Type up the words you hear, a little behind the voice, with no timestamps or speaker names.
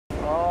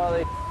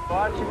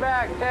Watch your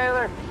back,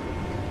 Taylor.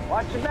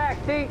 Watch your back,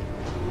 T.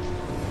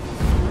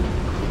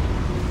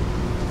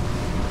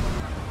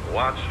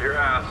 Watch your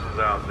asses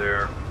out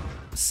there.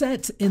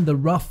 Set in the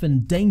rough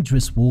and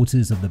dangerous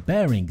waters of the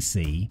Bering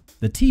Sea,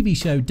 the TV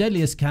show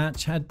Deadliest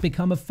Catch had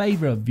become a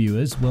favourite of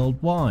viewers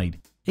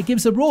worldwide. It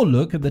gives a raw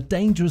look at the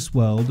dangerous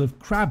world of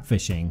crab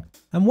fishing,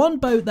 and one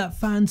boat that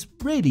fans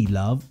really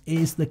love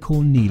is the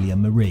Cornelia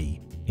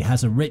Marie. It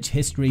has a rich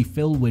history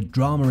filled with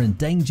drama and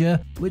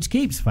danger, which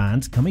keeps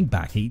fans coming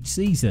back each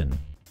season.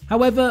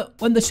 However,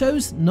 when the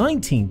show's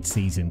 19th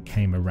season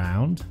came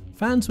around,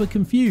 fans were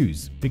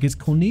confused because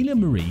Cornelia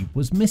Marie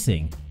was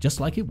missing,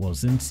 just like it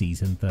was in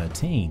season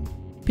 13.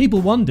 People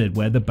wondered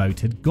where the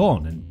boat had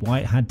gone and why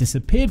it had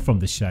disappeared from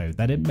the show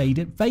that had made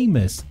it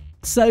famous.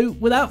 So,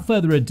 without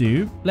further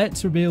ado,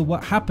 let's reveal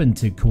what happened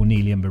to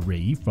Cornelia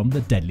Marie from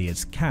the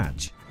Deadliest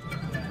Catch.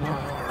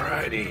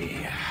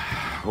 Alrighty.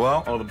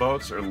 Well, all the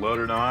boats are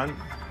loaded on,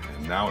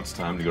 and now it's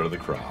time to go to the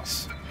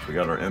cross. We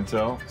got our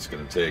intel. It's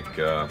going to take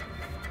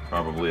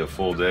probably a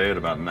full day at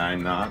about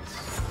 9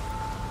 knots.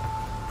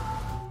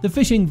 The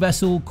fishing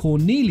vessel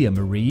Cornelia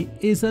Marie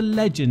is a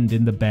legend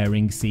in the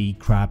Bering Sea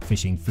crab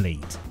fishing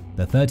fleet.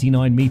 The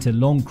 39-meter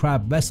long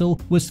crab vessel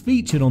was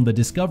featured on the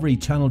Discovery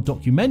Channel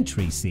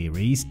documentary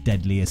series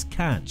Deadliest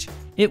Catch.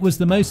 It was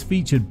the most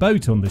featured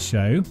boat on the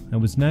show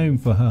and was known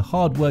for her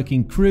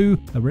hard-working crew,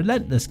 a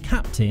relentless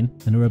captain,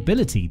 and her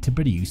ability to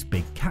produce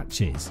big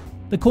catches.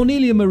 The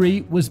Cornelia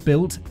Marie was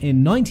built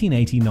in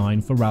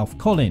 1989 for Ralph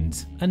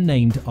Collins and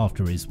named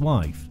after his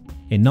wife.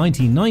 In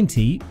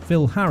 1990,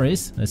 Phil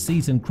Harris, a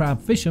seasoned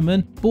crab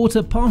fisherman, bought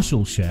a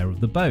partial share of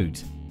the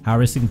boat.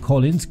 Harris and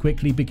Collins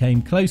quickly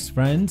became close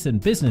friends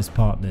and business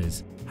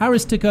partners.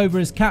 Harris took over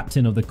as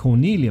captain of the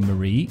Cornelia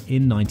Marie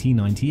in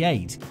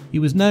 1998. He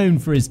was known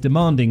for his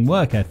demanding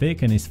work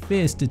ethic and his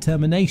fierce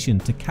determination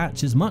to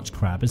catch as much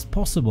crab as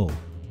possible.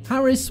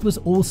 Harris was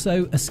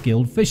also a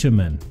skilled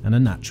fisherman and a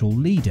natural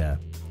leader.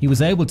 He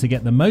was able to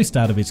get the most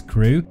out of his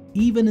crew,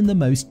 even in the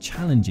most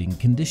challenging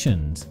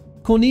conditions.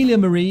 Cornelia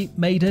Marie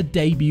made her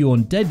debut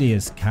on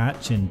Deadliest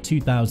Catch in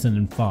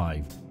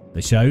 2005.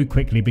 The show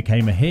quickly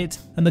became a hit,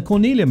 and the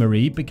Cornelia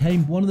Marie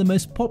became one of the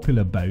most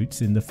popular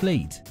boats in the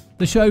fleet.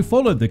 The show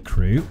followed the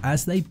crew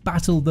as they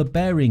battled the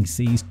Bering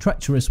Sea's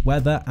treacherous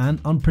weather and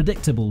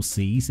unpredictable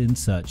seas in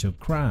search of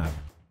crab.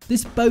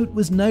 This boat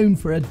was known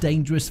for her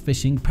dangerous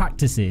fishing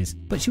practices,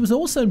 but she was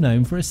also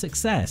known for her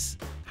success.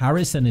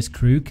 Harris and his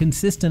crew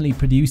consistently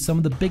produced some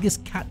of the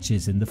biggest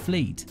catches in the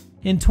fleet.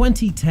 In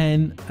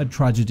 2010, a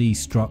tragedy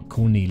struck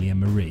Cornelia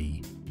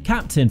Marie.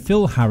 Captain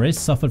Phil Harris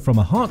suffered from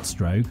a heart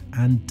stroke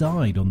and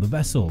died on the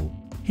vessel.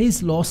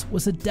 His loss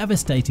was a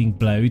devastating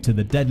blow to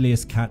the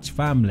Deadliest Catch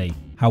family.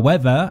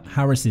 However,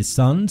 Harris's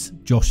sons,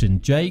 Josh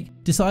and Jake,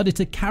 decided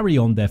to carry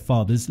on their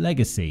father's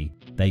legacy.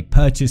 They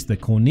purchased the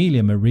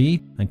Cornelia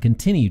Marie and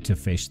continued to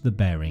fish the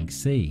Bering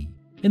Sea.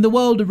 In the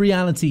world of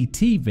reality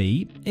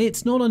TV,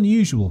 it's not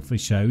unusual for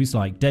shows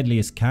like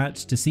Deadliest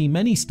Catch to see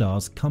many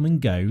stars come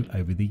and go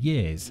over the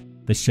years.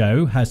 The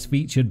show has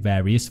featured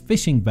various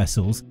fishing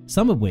vessels,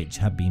 some of which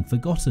have been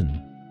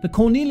forgotten. The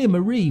Cornelia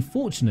Marie,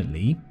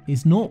 fortunately,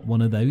 is not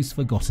one of those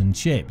forgotten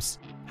ships.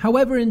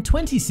 However, in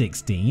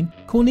 2016,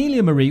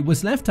 Cornelia Marie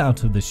was left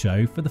out of the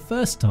show for the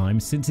first time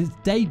since its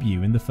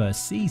debut in the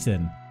first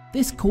season.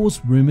 This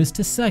caused rumours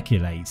to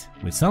circulate,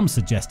 with some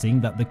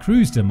suggesting that the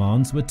crew's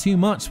demands were too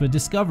much for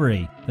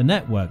Discovery, the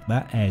network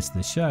that airs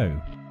the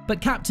show. But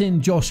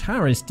Captain Josh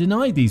Harris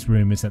denied these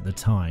rumours at the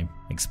time,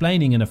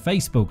 explaining in a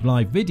Facebook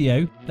Live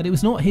video that it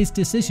was not his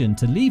decision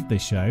to leave the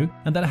show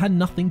and that it had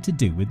nothing to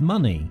do with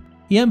money.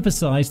 He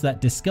emphasised that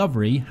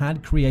Discovery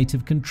had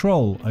creative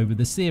control over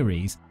the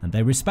series and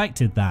they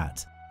respected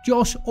that.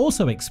 Josh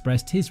also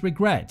expressed his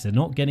regret at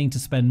not getting to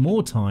spend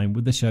more time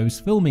with the show's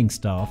filming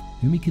staff,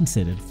 whom he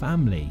considered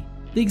family.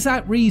 The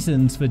exact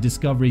reasons for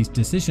Discovery's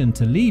decision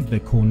to leave the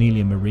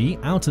Cornelia Marie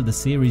out of the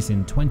series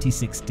in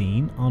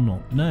 2016 are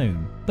not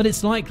known, but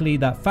it's likely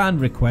that fan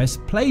requests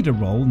played a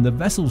role in the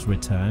vessel's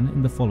return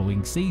in the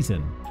following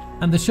season.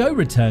 And the show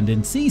returned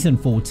in season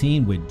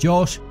 14 with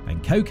Josh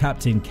and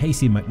co-captain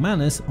Casey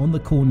McManus on the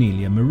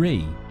Cornelia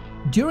Marie.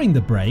 During the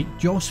break,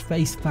 Josh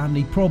faced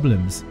family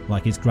problems,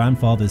 like his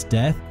grandfather's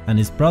death and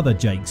his brother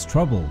Jake's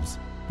troubles.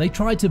 They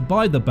tried to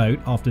buy the boat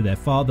after their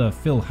father,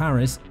 Phil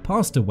Harris,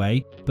 passed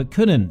away, but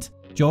couldn't.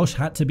 Josh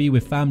had to be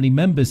with family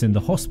members in the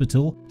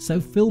hospital, so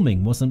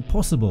filming wasn't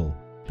possible.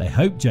 They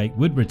hoped Jake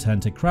would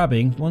return to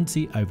crabbing once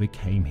he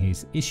overcame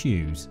his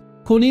issues.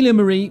 Cornelia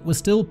Marie was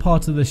still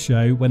part of the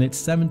show when its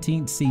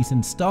 17th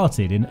season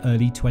started in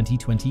early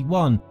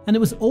 2021, and it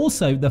was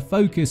also the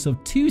focus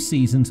of 2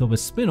 seasons of a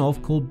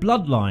spin-off called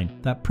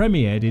Bloodline that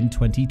premiered in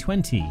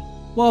 2020.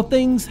 While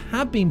things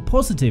have been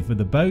positive for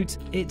the boat,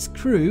 its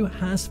crew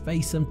has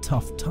faced some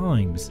tough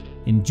times.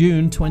 In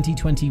June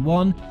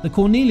 2021, the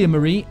Cornelia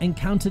Marie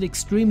encountered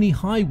extremely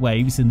high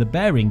waves in the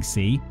Bering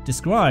Sea,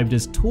 described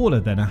as taller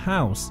than a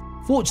house.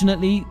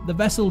 Fortunately, the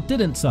vessel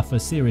didn't suffer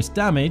serious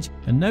damage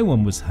and no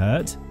one was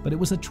hurt, but it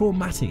was a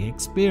traumatic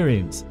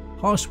experience.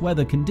 Harsh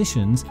weather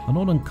conditions are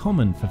not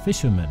uncommon for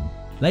fishermen.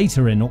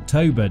 Later in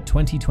October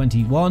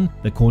 2021,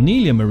 the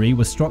Cornelia Marie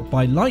was struck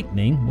by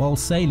lightning while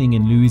sailing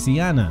in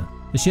Louisiana.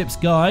 The ship's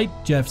guide,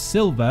 Jeff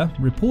Silver,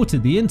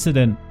 reported the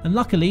incident, and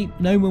luckily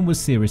no one was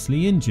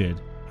seriously injured.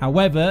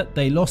 However,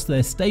 they lost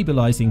their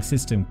stabilizing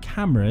system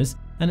cameras,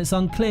 and it's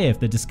unclear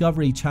if the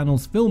Discovery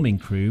Channel's filming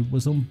crew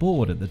was on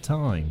board at the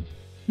time.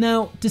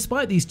 Now,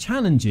 despite these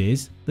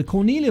challenges, the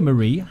Cornelia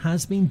Marie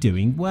has been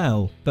doing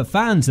well, but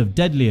fans of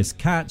Deadliest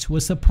Catch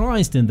were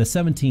surprised in the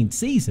 17th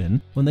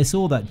season when they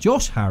saw that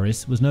Josh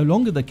Harris was no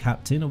longer the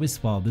captain of his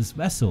father's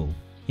vessel.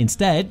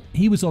 Instead,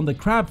 he was on the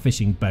crab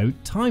fishing boat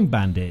Time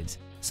Bandit.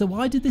 So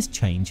why did this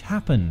change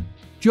happen?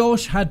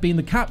 Josh had been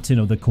the captain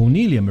of the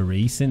Cornelia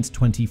Marie since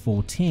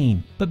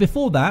 2014, but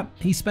before that,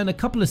 he spent a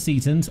couple of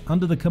seasons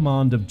under the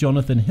command of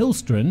Jonathan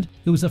Hillstrand,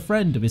 who was a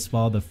friend of his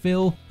father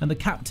Phil and the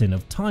captain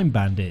of Time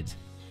Bandit.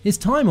 His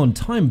time on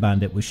Time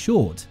Bandit was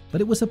short,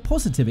 but it was a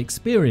positive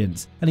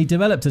experience, and he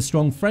developed a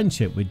strong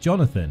friendship with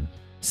Jonathan.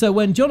 So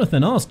when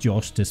Jonathan asked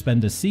Josh to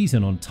spend a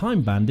season on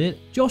Time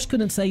Bandit, Josh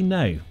couldn't say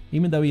no,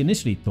 even though he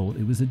initially thought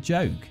it was a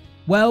joke.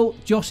 Well,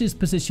 Josh's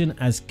position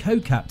as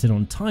co-captain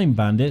on Time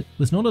Bandit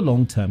was not a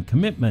long-term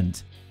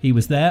commitment. He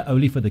was there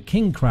only for the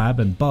King Crab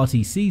and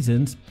Barty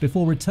seasons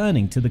before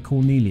returning to the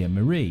Cornelia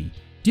Marie.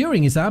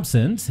 During his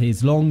absence,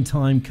 his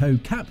long-time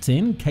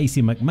co-captain,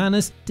 Casey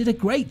McManus, did a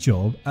great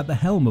job at the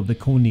helm of the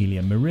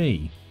Cornelia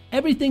Marie.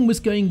 Everything was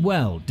going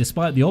well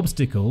despite the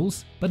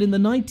obstacles, but in the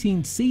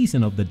 19th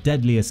season of the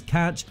Deadliest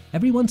Catch,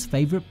 everyone's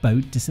favourite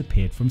boat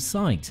disappeared from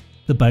sight.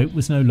 The boat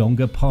was no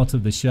longer part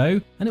of the show,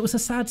 and it was a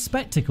sad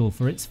spectacle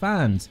for its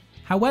fans.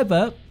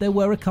 However, there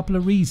were a couple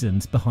of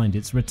reasons behind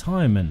its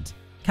retirement.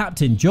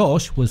 Captain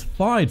Josh was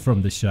fired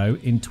from the show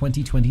in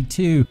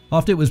 2022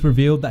 after it was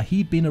revealed that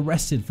he'd been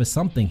arrested for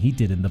something he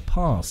did in the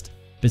past.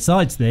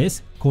 Besides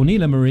this,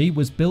 Cornelia Marie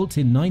was built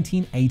in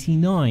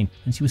 1989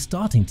 and she was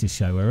starting to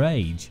show her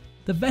age.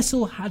 The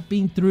vessel had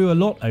been through a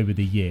lot over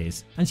the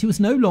years, and she was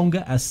no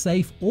longer as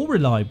safe or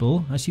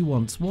reliable as she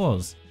once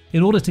was.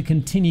 In order to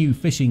continue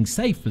fishing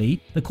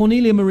safely, the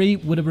Cornelia Marie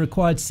would have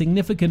required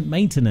significant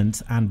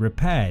maintenance and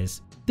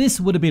repairs. This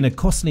would have been a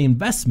costly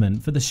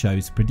investment for the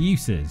show's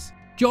producers.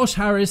 Josh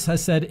Harris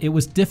has said it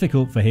was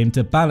difficult for him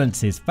to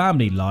balance his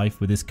family life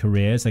with his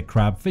career as a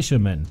crab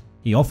fisherman.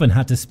 He often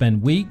had to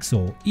spend weeks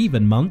or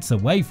even months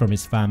away from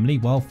his family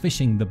while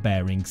fishing the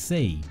Bering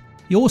Sea.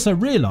 He also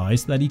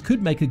realised that he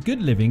could make a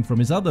good living from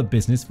his other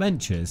business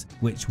ventures,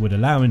 which would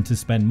allow him to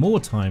spend more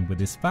time with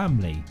his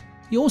family.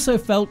 He also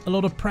felt a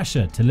lot of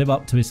pressure to live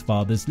up to his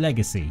father's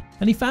legacy,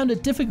 and he found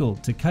it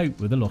difficult to cope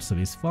with the loss of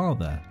his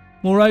father.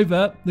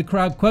 Moreover, the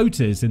crab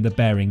quotas in the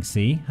Bering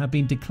Sea have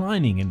been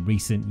declining in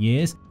recent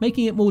years,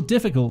 making it more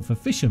difficult for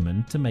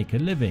fishermen to make a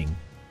living.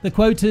 The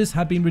quotas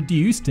have been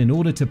reduced in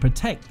order to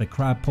protect the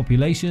crab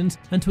populations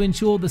and to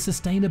ensure the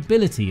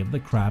sustainability of the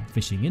crab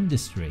fishing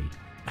industry.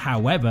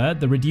 However,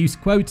 the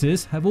reduced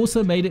quotas have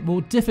also made it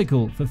more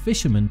difficult for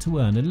fishermen to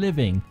earn a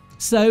living.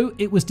 So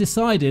it was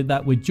decided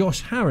that with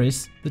Josh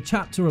Harris, the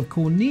chapter of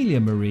Cornelia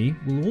Marie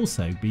will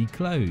also be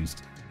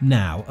closed.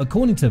 Now,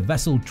 according to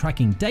vessel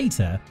tracking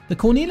data, the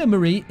Cornelia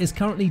Marie is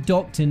currently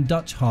docked in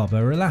Dutch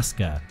Harbor,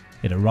 Alaska.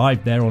 It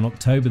arrived there on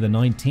October the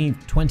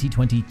 19th,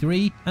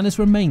 2023 and has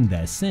remained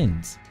there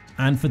since.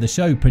 And for the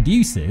show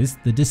producers,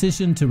 the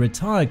decision to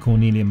retire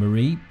Cornelia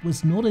Marie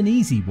was not an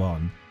easy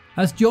one,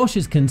 as Josh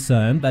is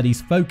concerned that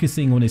he's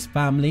focusing on his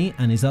family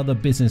and his other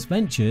business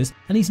ventures,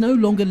 and he's no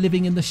longer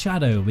living in the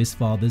shadow of his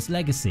father's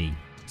legacy.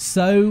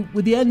 So,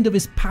 with the end of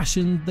his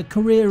passion, the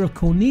career of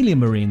Cornelia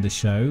Marie in the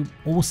show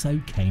also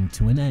came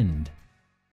to an end.